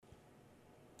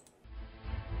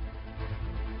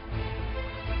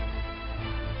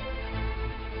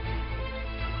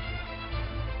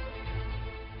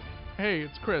Hey,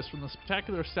 it's Chris from the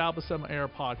Spectacular Sal Buscema Era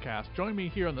podcast. Join me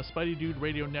here on the Spidey Dude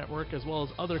Radio Network, as well as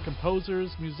other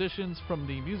composers, musicians from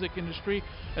the music industry,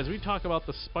 as we talk about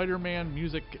the Spider-Man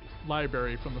music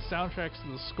library, from the soundtracks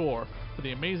to the score, for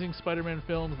the amazing Spider-Man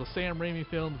films, the Sam Raimi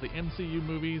films, the MCU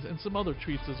movies, and some other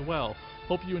treats as well.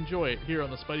 Hope you enjoy it here on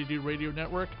the Spidey Dude Radio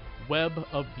Network. Web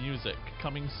of Music,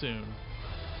 coming soon.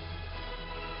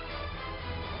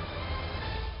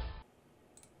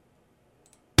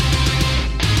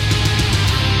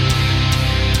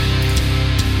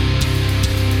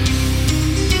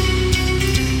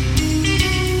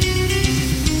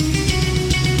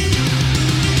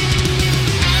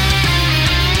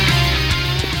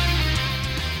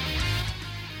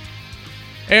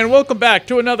 And welcome back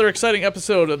to another exciting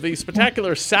episode of the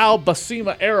Spectacular Sal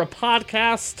Buscema Era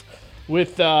podcast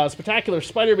with Spectacular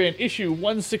Spider-Man issue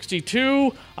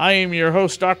 162. I am your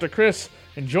host, Dr. Chris,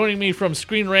 and joining me from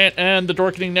Screen Rant and the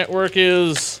Dorkening Network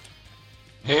is...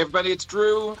 Hey everybody, it's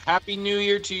Drew. Happy New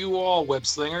Year to you all, web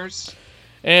slingers.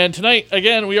 And tonight,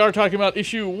 again, we are talking about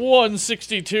issue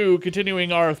 162,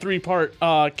 continuing our three-part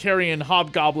Carrion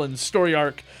Hobgoblin story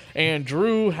arc. And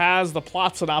Drew has the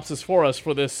plot synopsis for us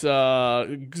for this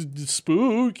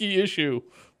spooky issue.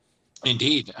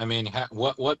 Indeed. I mean,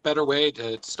 what better way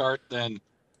to start than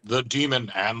The Demon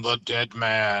and the Dead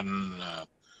Man?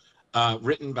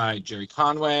 Written by Jerry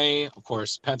Conway, of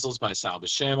course, pencils by Sal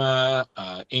Buscema,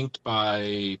 inked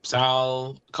by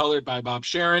Sal, colored by Bob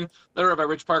Sharon, letter by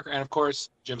Rich Parker, and of course,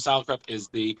 Jim Salicrup is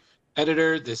the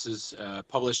editor. This is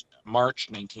published March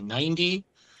 1990.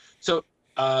 So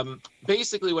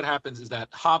basically what happens is that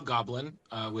Hobgoblin,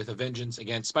 with a vengeance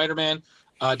against Spider-Man,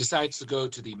 decides to go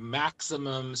to the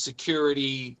maximum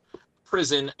security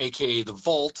prison, aka the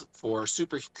vault, for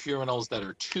super criminals that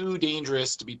are too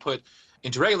dangerous to be put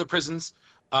into regular prisons,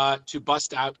 to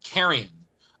bust out Carrion.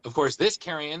 Of course, this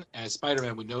Carrion, as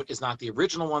Spider-Man would note, is not the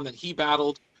original one that he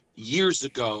battled years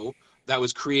ago. That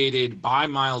was created by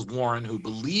Miles Warren, who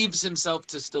believes himself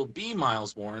to still be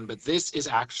Miles Warren, but this is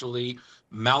actually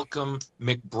Malcolm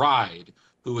McBride,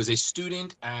 who was a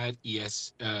student at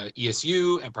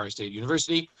ESU, Empire State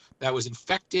University, that was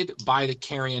infected by the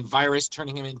Carrion virus,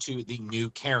 turning him into the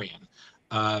new Carrion.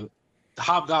 The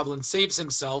Hobgoblin saves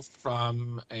himself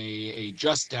from a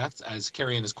just death, as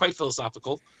Carrion is quite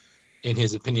philosophical in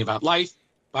his opinion about life,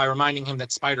 by reminding him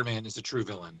that Spider-Man is the true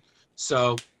villain.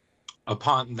 So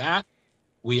upon that,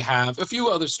 we have a few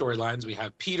other storylines. We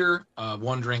have Peter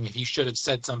wondering if he should have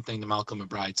said something to Malcolm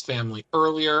McBride's family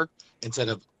earlier instead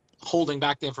of holding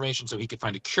back the information so he could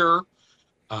find a cure.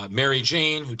 Mary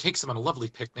Jane, who takes him on a lovely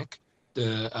picnic,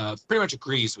 pretty much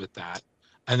agrees with that.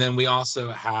 And then we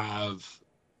also have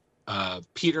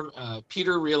Peter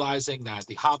realizing that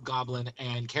the Hobgoblin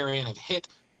and Carrion have hit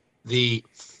the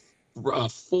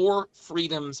Four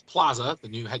Freedoms Plaza, the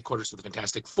new headquarters for the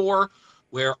Fantastic Four,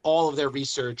 where all of their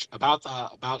research about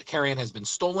Carrion has been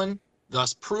stolen,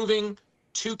 thus proving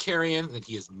to Carrion that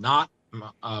he is not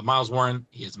Miles Warren,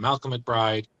 he is Malcolm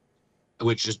McBride,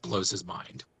 which just blows his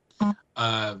mind.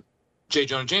 J.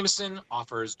 Jonah Jameson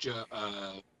offers Joe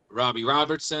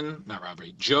Robertson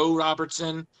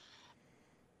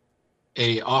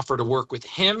a offer to work with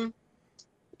him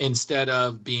instead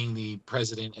of being the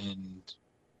president and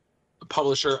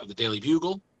publisher of the Daily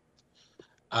Bugle.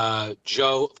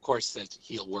 Joe, of course, says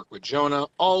he'll work with Jonah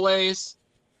always.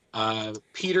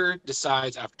 Peter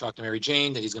decides, after talking to Mary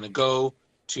Jane, that he's going to go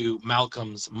to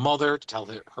Malcolm's mother to tell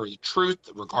her the truth,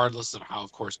 regardless of how,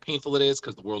 of course, painful it is,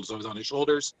 because the world is always on his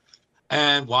shoulders.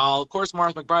 And while, of course,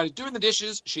 Martha McBride is doing the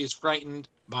dishes, she is frightened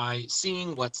by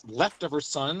seeing what's left of her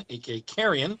son, aka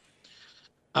Carrion.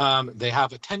 They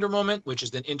have a tender moment, which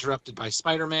is then interrupted by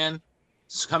Spider-Man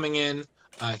coming in.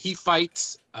 He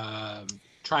fights,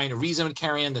 trying to reason with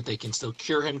Carrion that they can still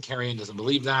cure him. Carrion doesn't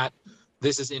believe that.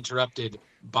 This is interrupted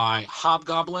by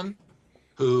Hobgoblin,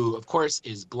 who, of course,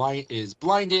 is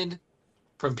blinded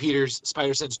from Peter's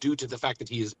spider sense due to the fact that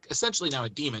he is essentially now a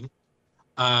demon.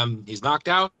 He's knocked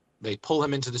out. They pull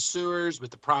him into the sewers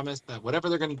with the promise that whatever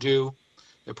they're going to do,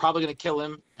 they're probably going to kill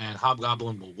him, and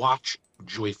Hobgoblin will watch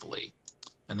joyfully.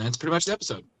 And that's pretty much the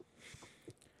episode.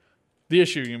 The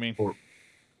issue, you mean? Or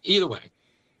either way.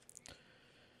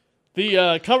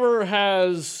 The cover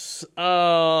has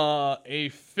a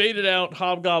faded out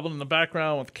Hobgoblin in the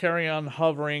background with Carrion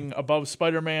hovering above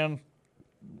Spider-Man.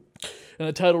 And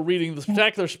the title reading, "The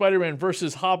Spectacular Spider-Man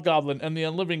versus Hobgoblin and the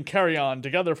Unliving Carrion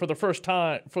together for the first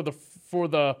time, for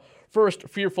the first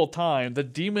fearful time, the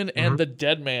Demon and the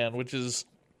Dead Man," which is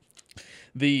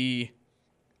the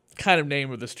kind of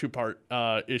name of this two-part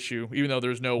issue, even though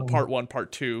there's no part one,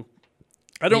 part two.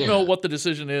 I don't know Yeah. what the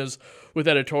decision is with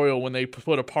editorial when they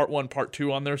put a part 1, part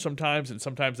 2 on there sometimes, and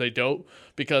sometimes they don't,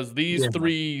 because these Yeah.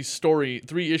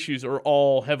 three issues are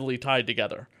all heavily tied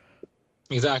together.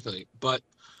 Exactly. But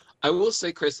I will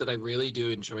say, Chris, that I really do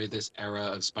enjoy this era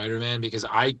of Spider-Man because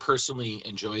I personally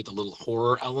enjoy the little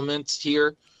horror elements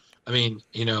here. I mean,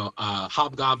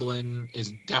 Hobgoblin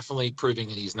is definitely proving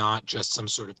that he's not just some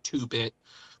sort of two-bit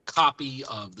copy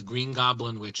of the Green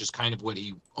Goblin, which is kind of what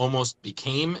he almost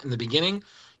became in the beginning.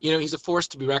 He's a force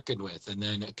to be reckoned with. And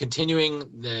then continuing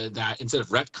that instead of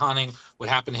retconning what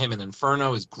happened to him in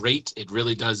Inferno is great. It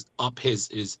really does up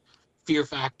his fear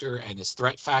factor and his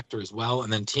threat factor as well.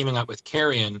 And then teaming up with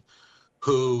Carrion,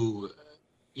 who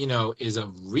is a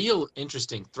real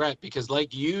interesting threat because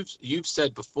like you've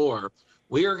said before,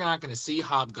 we are not going to see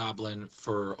Hobgoblin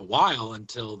for a while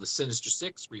until the Sinister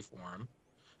Six reform,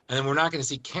 and then we're not going to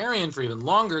see Carrion for even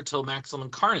longer till Maximum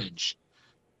Carnage.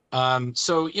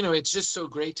 So it's just so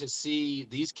great to see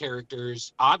these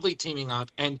characters oddly teaming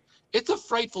up, and it's a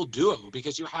frightful duo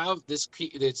because you have this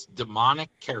demonic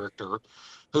character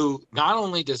who not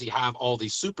only does he have all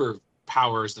these super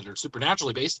powers that are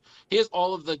supernaturally based, he has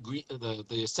all of the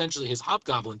essentially his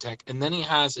Hobgoblin tech, and then he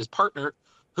has his partner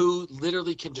who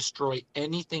literally can destroy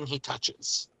anything he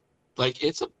touches. Like,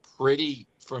 it's a pretty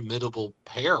formidable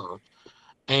pair,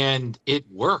 and it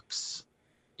works,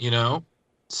 you know.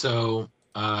 So,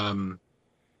 and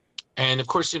of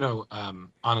course, on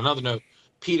another note,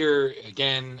 Peter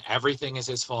again, everything is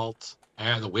his fault.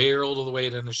 The world all the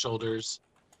weight on his shoulders.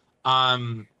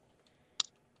 But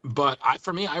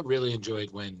for me, I really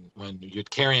enjoyed when you'd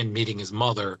Carrion meeting his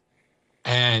mother,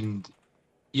 and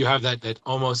you have that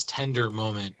almost tender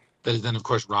moment that is then, of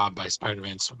course, robbed by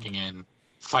Spider-Man swinging in,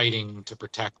 fighting to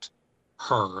protect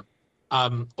her.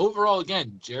 Overall,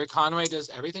 again, Jerry Conway does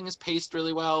everything is paced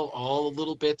really well. All the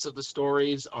little bits of the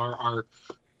stories are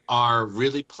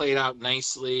really played out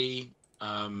nicely.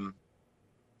 I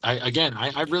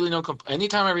really no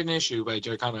anytime I read an issue by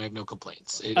Jerry Conway, I have no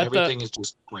complaints. Everything is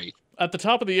just great. At the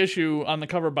top of the issue, on the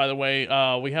cover, by the way,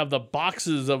 we have the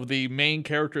boxes of the main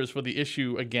characters for the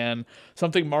issue again.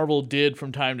 Something Marvel did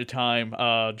from time to time.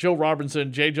 Joe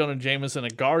Robinson, J. Jonah Jameson, a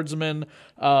guardsman.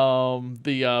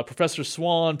 The Professor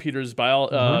Swan, Peter's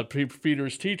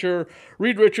Peter's teacher.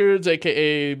 Reed Richards,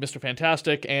 a.k.a. Mr.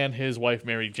 Fantastic, and his wife,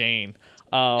 Mary Jane.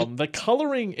 The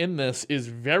coloring in this is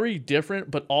very different,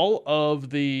 but all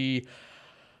of the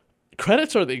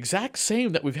credits are the exact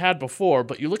same that we've had before,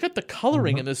 but you look at the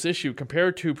coloring in this issue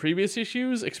compared to previous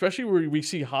issues, especially where we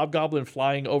see Hobgoblin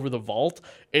flying over the vault,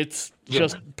 it's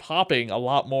just popping a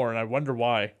lot more, and I wonder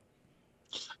why.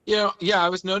 Yeah, I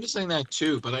was noticing that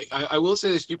too, but I will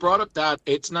say this, you brought up that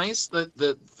it's nice that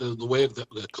the way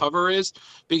the cover is,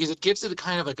 because it gives it a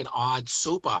kind of like an odd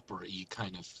soap opera-y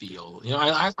kind of feel.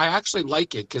 I actually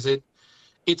like it because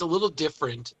it's a little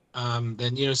different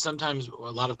than, sometimes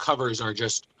a lot of covers are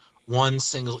just one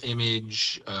single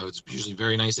image. It's usually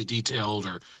very nicely detailed,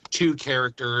 or two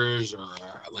characters, or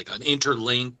like an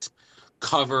interlinked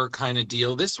cover kind of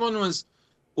deal. This one was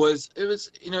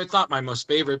it's not my most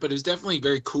favorite, but it was definitely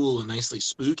very cool and nicely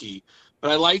spooky.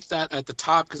 But I liked that at the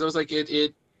top because I was like,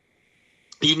 it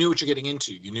you knew what you're getting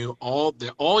into. You knew all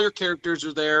your characters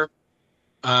are there.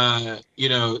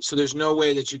 So there's no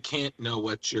way that you can't know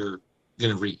what you're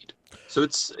gonna read. So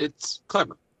it's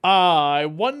clever. I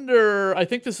wonder, I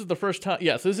think this is the first time,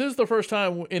 yes, this is the first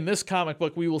time in this comic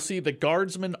book we will see the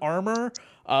guardsman armor.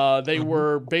 They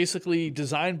were basically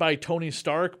designed by Tony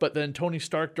Stark, but then Tony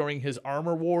Stark during his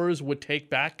armor wars would take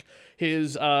back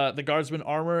his the guardsman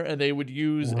armor, and they would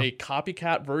use a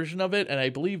copycat version of it, and I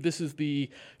believe this is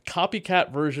the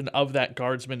copycat version of that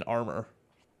guardsman armor.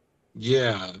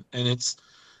 Yeah, and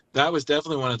that was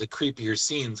definitely one of the creepier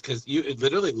scenes because it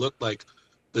literally looked like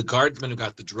the guardsman who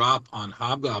got the drop on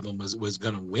Hobgoblin was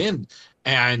going to win,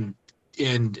 and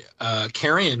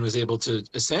Carrion was able to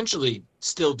essentially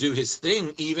still do his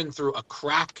thing even through a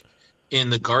crack in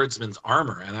the guardsman's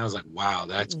armor, and I was like, wow,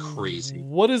 that's crazy.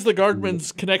 What is the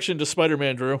guardsman's connection to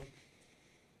Spider-Man, Drew?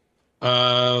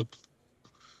 God,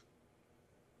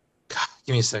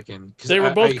 give me a second. They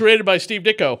were both created by Steve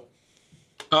Ditko.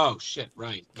 Oh, shit,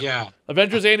 right. Yeah.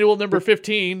 Avengers Annual number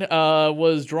 15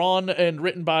 was drawn and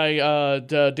written by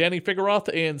Danny Figueroth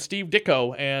and Steve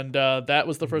Ditko, and that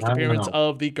was the first appearance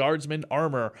of the Guardsman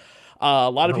armor.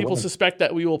 A lot of people suspect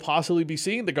that we will possibly be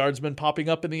seeing the Guardsman popping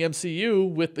up in the MCU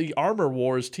with the Armor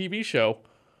Wars TV show.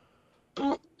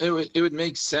 Well, it would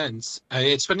make sense.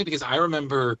 It's funny because I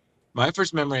remember my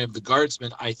first memory of the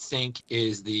Guardsman, I think,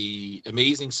 is the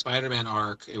Amazing Spider-Man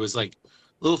arc. It was like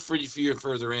a little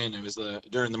further in. It was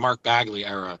during the Mark Bagley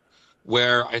era,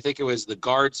 where I think it was the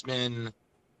Guardsman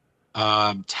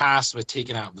tasked with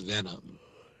taking out Venom.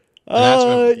 And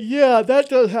that's Yeah, that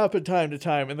does happen time to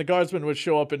time, and the Guardsman would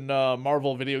show up in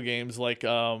Marvel video games like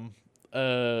Maximum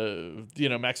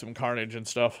Carnage and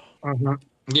stuff. Mhm.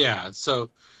 Yeah. So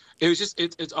it was just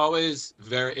it's always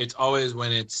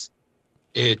when it's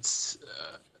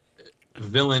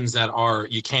villains that are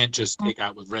you can't just take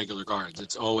out with regular guards.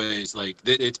 It's always like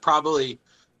it's probably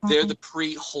they're the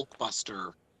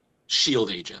pre-Hulkbuster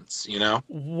Shield agents, you know?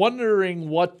 Wondering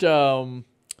what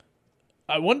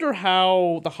I wonder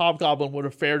how the Hobgoblin would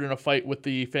have fared in a fight with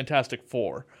the Fantastic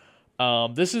Four.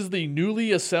 This is the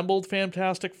newly assembled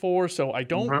Fantastic Four, so I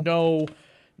don't know.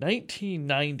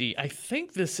 1990. I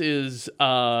think this is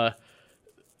the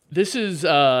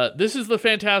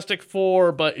Fantastic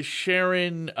Four, but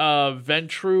Sharon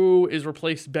Ventrue is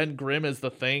replaced Ben Grimm as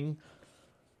the Thing.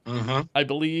 I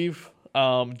believe.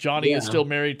 Johnny is still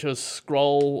married to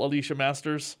Skrull Alicia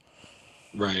Masters.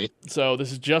 Right. So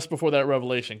this is just before that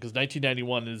revelation, because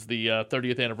 1991 is the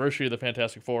 30th anniversary of the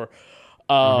Fantastic Four.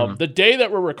 The day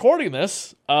that we're recording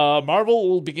this, Marvel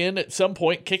will begin at some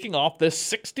point kicking off the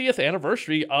 60th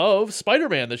anniversary of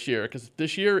Spider-Man this year, because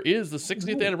this year is the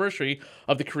 60th anniversary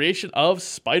of the creation of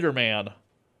Spider-Man.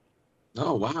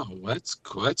 Oh, wow. That's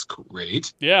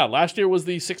great. Yeah, last year was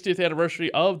the 60th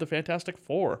anniversary of the Fantastic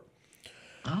Four.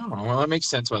 Oh, well, that makes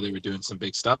sense why they were doing some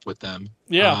big stuff with them.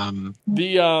 Yeah.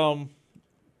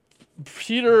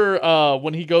 Peter,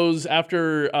 when he goes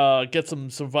after gets some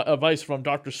advice from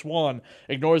Dr. Swan,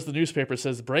 ignores the newspaper,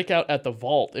 says breakout at the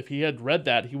vault. If he had read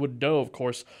that, he would know, of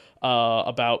course,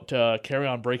 about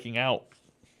Carry-On breaking out.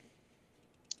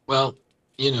 Well,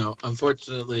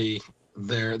 unfortunately,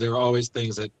 there are always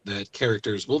things that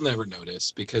characters will never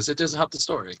notice because it doesn't help the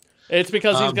story. It's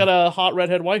because he's got a hot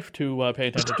redhead wife to pay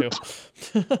attention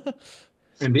to.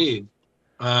 Indeed.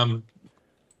 And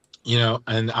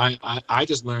I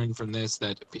just learned from this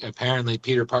that apparently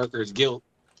Peter Parker's guilt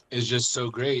is just so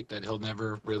great that he'll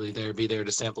never really be there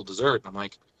to sample dessert. I'm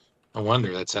like, I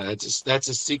wonder that's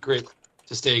a secret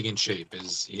to staying in shape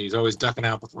is he's always ducking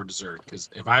out before dessert. Because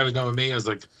if I was knowing me, I was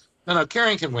like, no,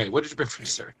 Karen can wait. What did you bring for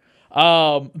dessert?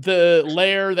 The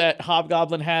lair that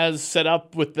Hobgoblin has set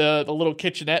up with the little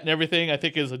kitchenette and everything, I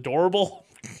think is adorable.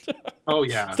 Oh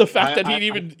yeah, the fact that he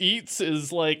even eats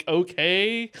is like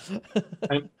okay.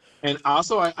 And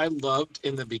also, I loved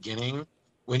in the beginning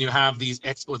when you have these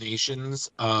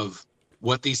explanations of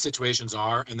what these situations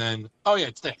are, and then, oh yeah,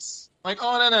 it's this. Like,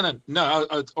 oh no,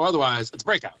 or otherwise it's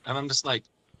breakout. And I'm just like,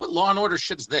 what Law and Order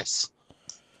shit is this?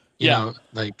 You know,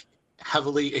 like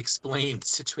heavily explained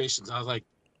situations. I was like,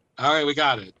 all right, we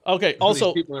got it. Okay.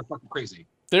 Also, these people are fucking crazy.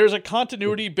 There's a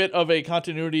continuity bit of a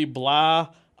continuity blah.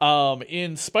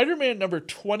 In Spider-Man number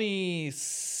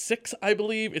 26, I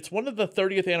believe, it's one of the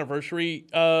 30th anniversary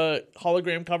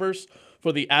hologram covers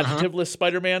for the adjectiveless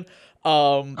Spider-Man.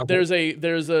 There's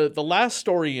the last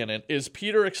story in it is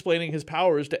Peter explaining his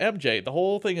powers to MJ. The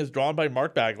whole thing is drawn by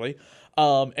Mark Bagley.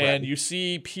 And you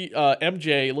see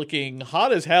MJ looking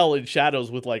hot as hell in shadows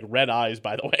with like red eyes,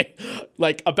 by the way,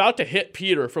 like about to hit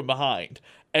Peter from behind,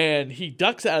 and he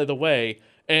ducks out of the way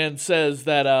and says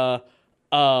that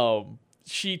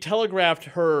she telegraphed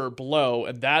her blow,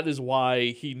 and that is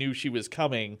why he knew she was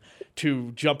coming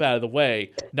to jump out of the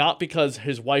way, not because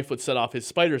his wife would set off his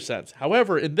spider sense.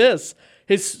 However, in this,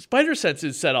 his spider sense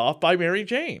is set off by Mary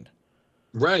Jane.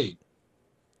 Right.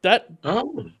 I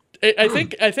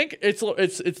think it's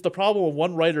the problem of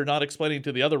one writer not explaining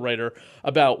to the other writer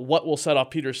about what will set off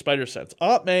Peter's spider sense.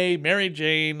 Aunt May, Mary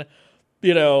Jane,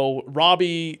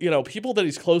 Robbie, people that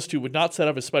he's close to would not set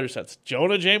off his spider sense.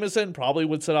 Jonah Jameson probably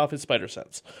would set off his spider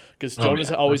sense because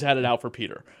Jonah's always had it out for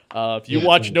Peter. If you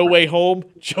watch No Way Home,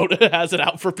 Jonah has it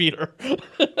out for Peter.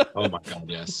 Oh my God,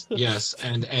 yes.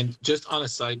 And just on a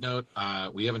side note,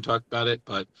 we haven't talked about it,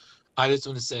 but I just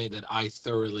want to say that I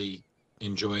thoroughly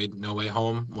enjoyed No Way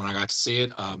Home when I got to see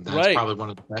it. That's probably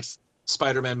one of the best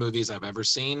Spider-Man movies I've ever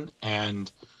seen,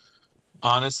 and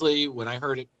honestly, when I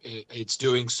heard it's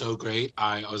doing so great,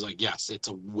 I was like, yes, it's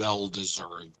a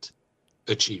well-deserved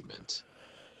achievement.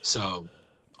 So,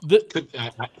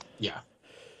 yeah.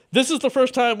 This is the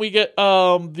first time we get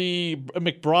the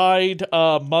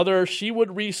McBride mother. She would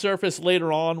resurface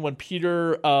later on when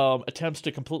Peter attempts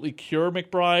to completely cure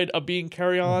McBride of being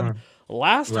Carry-On.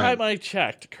 Last time I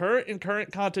checked,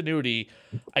 current continuity,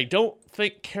 I don't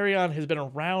think Carry-On has been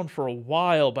around for a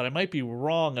while, but I might be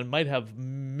wrong and might have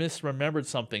misremembered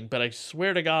something. But I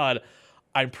swear to God,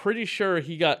 I'm pretty sure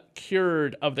he got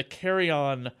cured of the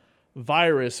Carry-On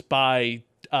virus by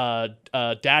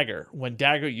Dagger, when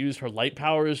Dagger used her light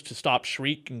powers to stop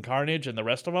Shriek and Carnage and the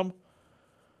rest of them.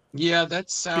 Yeah,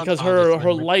 that sounds... Because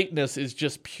her lightness is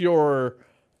just pure...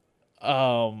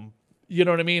 You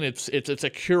know what I mean? It's a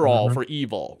cure-all for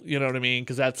evil. You know what I mean?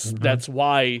 Because that's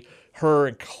why her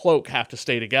and Cloak have to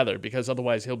stay together, because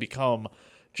otherwise he'll become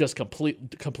just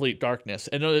complete darkness.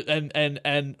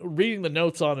 And reading the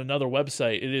notes on another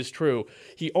website, it is true.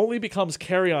 He only becomes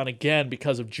Carrion again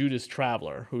because of Judas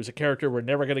Traveler, who's a character we're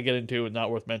never going to get into and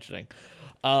not worth mentioning.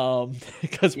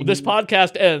 Because this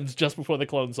podcast ends just before the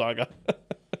Clone Saga.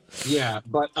 Yeah,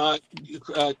 but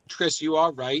Chris, you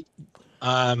are right.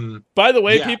 By the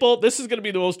way, people, this is going to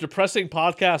be the most depressing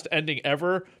podcast ending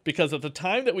ever, because at the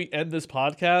time that we end this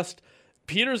podcast,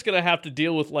 Peter's going to have to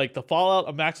deal with like the fallout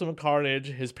of Maximum Carnage,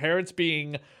 his parents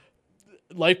being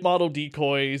life model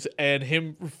decoys, and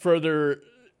him further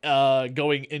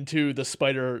going into the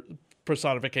spider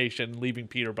personification, leaving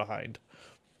Peter behind.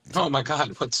 Oh my God!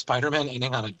 What, Spider-Man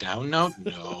ending on a down note?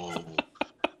 No.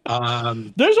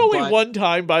 There's only one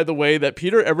time, by the way, that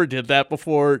Peter ever did that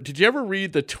before. Did you ever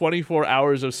read the 24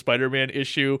 Hours of Spider-Man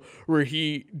issue where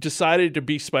he decided to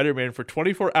be Spider-Man for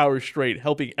 24 hours straight,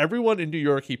 helping everyone in New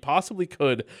York he possibly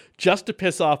could just to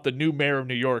piss off the new mayor of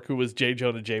New York, who was J.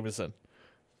 Jonah Jameson?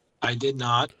 I did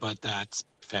not, but that's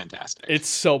fantastic. It's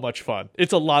so much fun.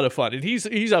 It's a lot of fun. And he's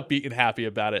upbeat and happy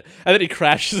about it. And then he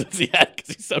crashes at the end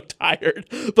because he's so tired.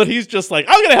 But he's just like,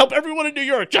 I'm going to help everyone in New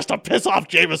York just to piss off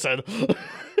Jameson.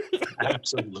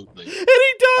 Absolutely. And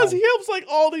he does. He helps like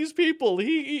all these people.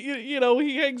 He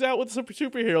hangs out with some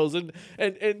superheroes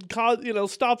and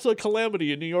stops a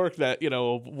calamity in New York that,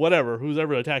 whatever, who's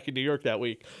ever attacking New York that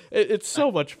week. It's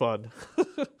so much fun.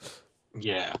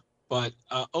 Yeah. But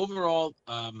overall,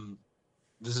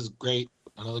 this is great.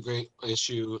 Another great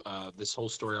issue. This whole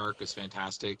story arc is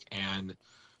fantastic. And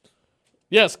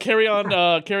yes, carry on.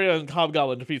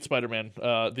 Hobgoblin defeats Spider-Man.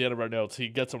 At the end of our notes, he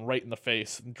gets him right in the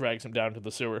face and drags him down to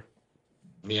the sewer.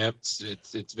 Yep,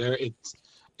 it's very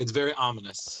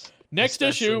ominous. Next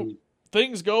issue,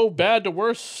 things go bad to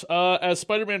worse as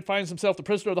Spider-Man finds himself the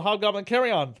prisoner of the Hobgoblin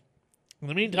Carrion. In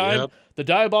the meantime, the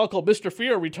diabolical Mr.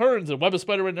 Fear returns in Web of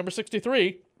Spider-Man number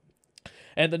 63.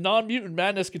 And the non-mutant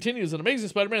madness continues. In Amazing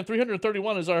Spider-Man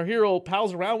 331 as our hero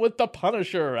pals around with the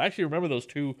Punisher. I actually remember those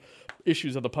two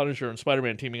issues of the Punisher and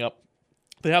Spider-Man teaming up.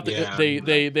 They have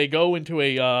they go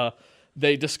into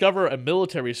they discover a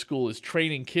military school is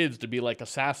training kids to be like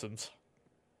assassins.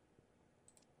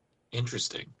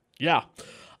 Interesting. Yeah.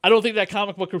 I don't think that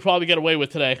comic book would probably get away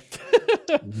with today.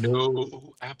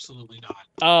 No, absolutely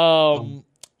not.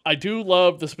 I do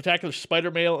love the Spectacular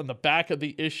Spider-Mail in the back of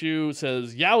the issue. It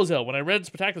says, Yowza, when I read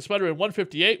Spectacular Spider-Man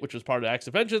 158, which was part of Acts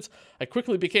of Vengeance, I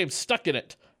quickly became stuck in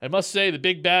it. I must say, the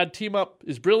big bad team-up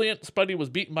is brilliant. Spidey was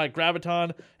beaten by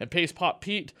Graviton and Pace Pop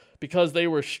Pete because they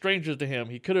were strangers to him.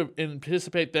 He could have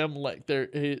anticipated them like they're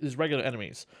his regular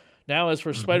enemies. Now, as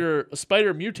for Spider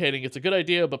mutating, it's a good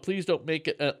idea, but please don't make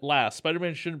it at last.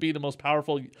 Spider-Man shouldn't be the most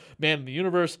powerful man in the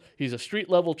universe. He's a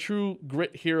street-level, true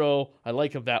grit hero. I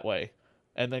like him that way.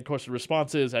 And then, of course, the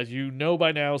response is, as you know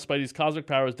by now, Spidey's cosmic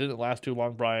powers didn't last too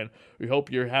long, Brian. We hope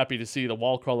you're happy to see the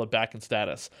wall crawler back in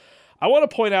status. I want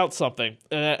to point out something,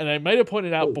 and I might have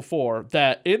pointed out before,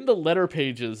 that in the letter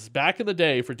pages back in the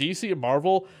day for DC and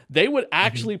Marvel, they would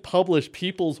actually publish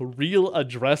people's real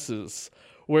addresses.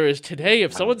 Whereas today,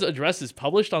 if someone's address is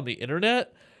published on the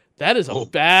internet, that is a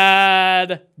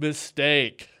bad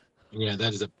mistake. Yeah,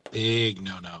 that is a big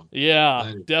no-no.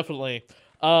 Yeah, definitely.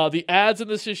 The ads in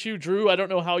this issue, Drew, I don't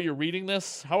know how you're reading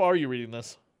this. How are you reading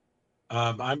this?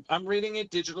 I'm reading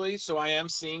it digitally, so I am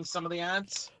seeing some of the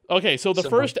ads. Okay, so the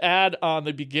first ad on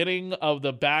the beginning of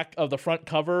the back of the front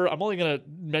cover, I'm only going to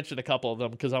mention a couple of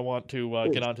them because I want to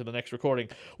get on to the next recording.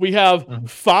 We have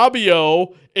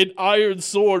Fabio in Iron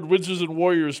Sword, Wizards and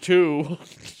Warriors 2.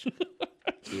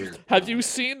 Have you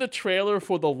seen the trailer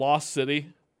for The Lost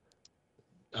City?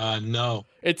 No.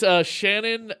 It's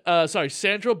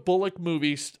Sandra Bullock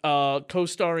movie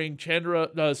co-starring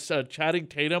Channing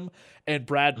Tatum and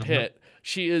Brad Pitt.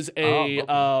 She is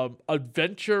a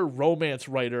adventure romance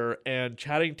writer, and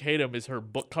Channing Tatum is her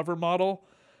book cover model.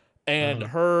 And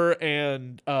her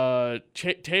and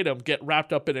Tatum get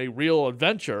wrapped up in a real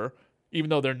adventure, even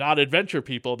though they're not adventure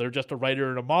people. They're just a writer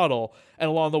and a model. And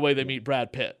along the way, they meet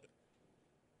Brad Pitt.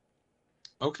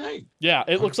 Okay. Yeah,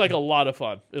 it looks like a lot of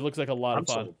fun. It looks like a lot of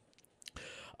fun.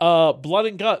 Blood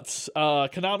and Guts,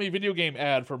 Konami video game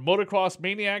ad for Motocross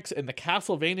Maniacs and the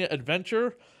Castlevania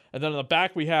Adventure. And then on the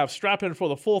back, we have strap in for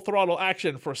the full throttle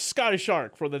action for Sky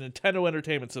Shark for the Nintendo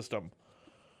Entertainment System.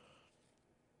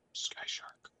 Sky Shark.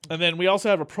 And then we also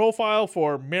have a profile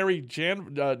for Mary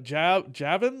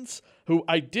Javins, who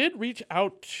I did reach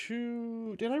out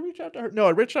to. Did I reach out to her? No, I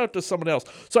reached out to someone else.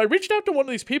 So I reached out to one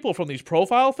of these people from these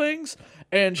profile things,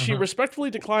 and she respectfully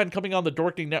declined coming on the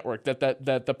Dorking Network. That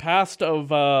the past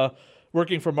of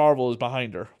working for Marvel is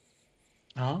behind her.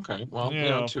 Oh, okay. Well,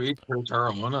 Yeah. to each her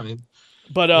own. I mean,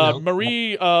 But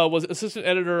Marie was assistant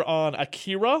editor on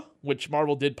Akira, which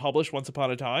Marvel did publish once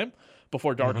upon a time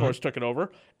before Dark mhm, Horse took it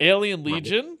over. Alien right.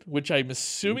 Legion, which I'm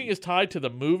assuming is tied to the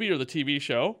movie or the TV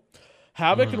show.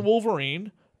 Havoc and Mhm.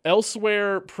 Wolverine.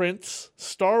 Elsewhere Prince,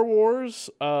 Star Wars,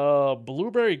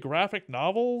 Blueberry graphic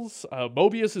novels,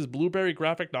 Mobius's Blueberry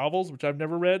graphic novels, which I've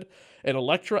never read, and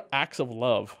Elektra Acts of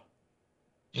Love.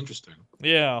 Interesting.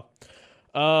 Yeah.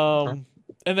 Okay.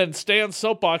 And then Stan's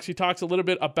Soapbox, he talks a little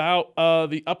bit about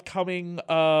the upcoming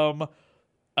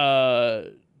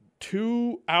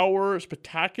 2-hour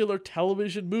spectacular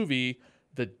television movie,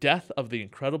 The Death of the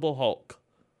Incredible Hulk.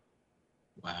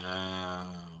 Wow.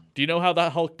 Do you know how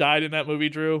that Hulk died in that movie,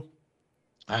 Drew?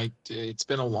 It's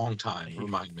been a long time. He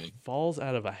Remind me. falls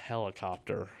out of a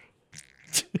helicopter.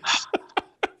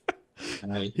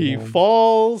 I, He you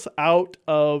falls out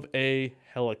of a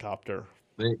helicopter.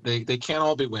 they can't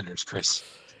all be winners, Chris.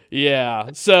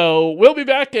 Yeah, so we'll be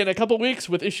back in a couple weeks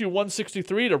with issue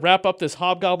 163 to wrap up this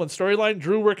Hobgoblin storyline.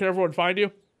 Drew, where can everyone find you?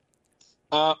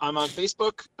 I'm on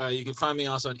Facebook. You can find me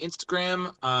also on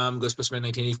Instagram, Buscema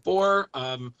 1984.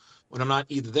 When I'm not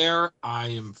either there, I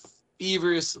am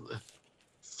furiously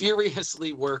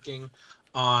working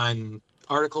on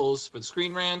articles for the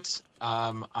Screen Rant.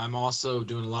 I'm also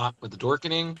doing a lot with the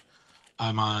Dorkening.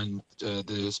 I'm on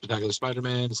the Spectacular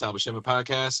Spider-Man, the Sal Buscema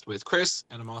podcast with Chris,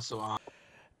 and I'm also on.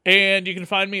 And you can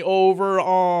find me over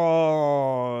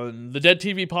on the Dead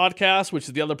TV podcast, which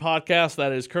is the other podcast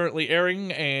that is currently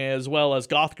airing, as well as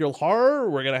Goth Girl Horror.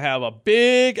 We're going to have a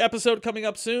big episode coming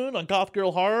up soon on Goth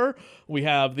Girl Horror. We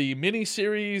have the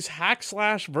mini-series Hack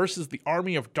Slash versus the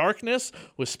Army of Darkness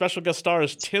with special guest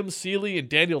stars Tim Seeley and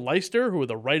Daniel Leister, who are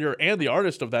the writer and the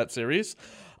artist of that series.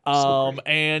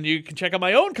 And you can check out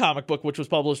my own comic book, which was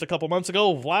published a couple months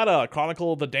ago, Vlada,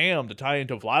 Chronicle of the Damned, to tie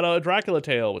into Vlada, a Dracula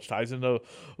Tale, which ties into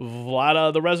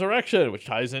Vlada, the Resurrection, which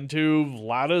ties into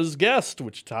Vlada's Guest,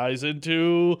 which ties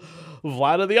into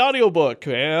Vlada, the audiobook.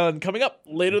 And coming up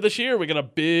later this year, we got a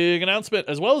big announcement,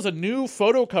 as well as a new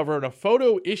photo cover and a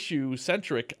photo issue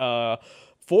centric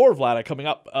for Vlada coming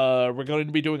up. We're going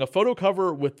to be doing a photo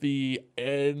cover with the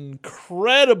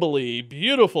incredibly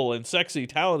beautiful and sexy,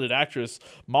 talented actress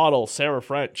model Sarah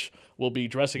French. Will be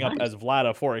dressing up as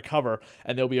Vlada for a cover,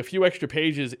 and there'll be a few extra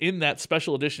pages in that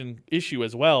special edition issue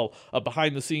as well,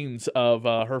 behind the scenes of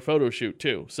her photo shoot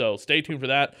too. So stay tuned for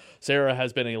that. Sarah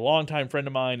has been a longtime friend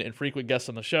of mine and frequent guest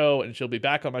on the show, and she'll be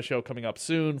back on my show coming up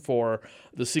soon for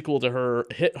the sequel to her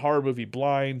hit horror movie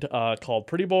Blind, called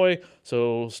Pretty Boy.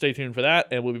 So stay tuned for that,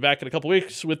 and we'll be back in a couple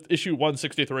weeks with issue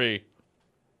 163.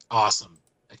 Awesome.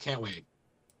 I can't wait.